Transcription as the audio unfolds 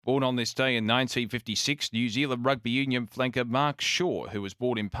Born on this day in 1956, New Zealand rugby union flanker Mark Shaw, who was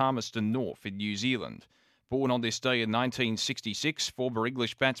born in Palmerston North in New Zealand. Born on this day in 1966, former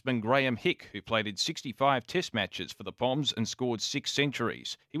English batsman Graeme Hick, who played in 65 test matches for the Poms and scored 6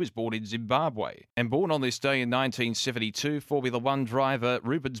 centuries. He was born in Zimbabwe. And born on this day in 1972, Formula One driver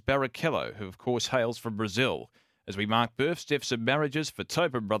Rubens Barrichello, who of course hails from Brazil. As we mark births, deaths and marriages for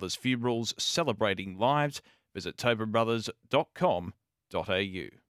Tobin Brothers Funerals, celebrating lives, visit tobinbrothers.com.au.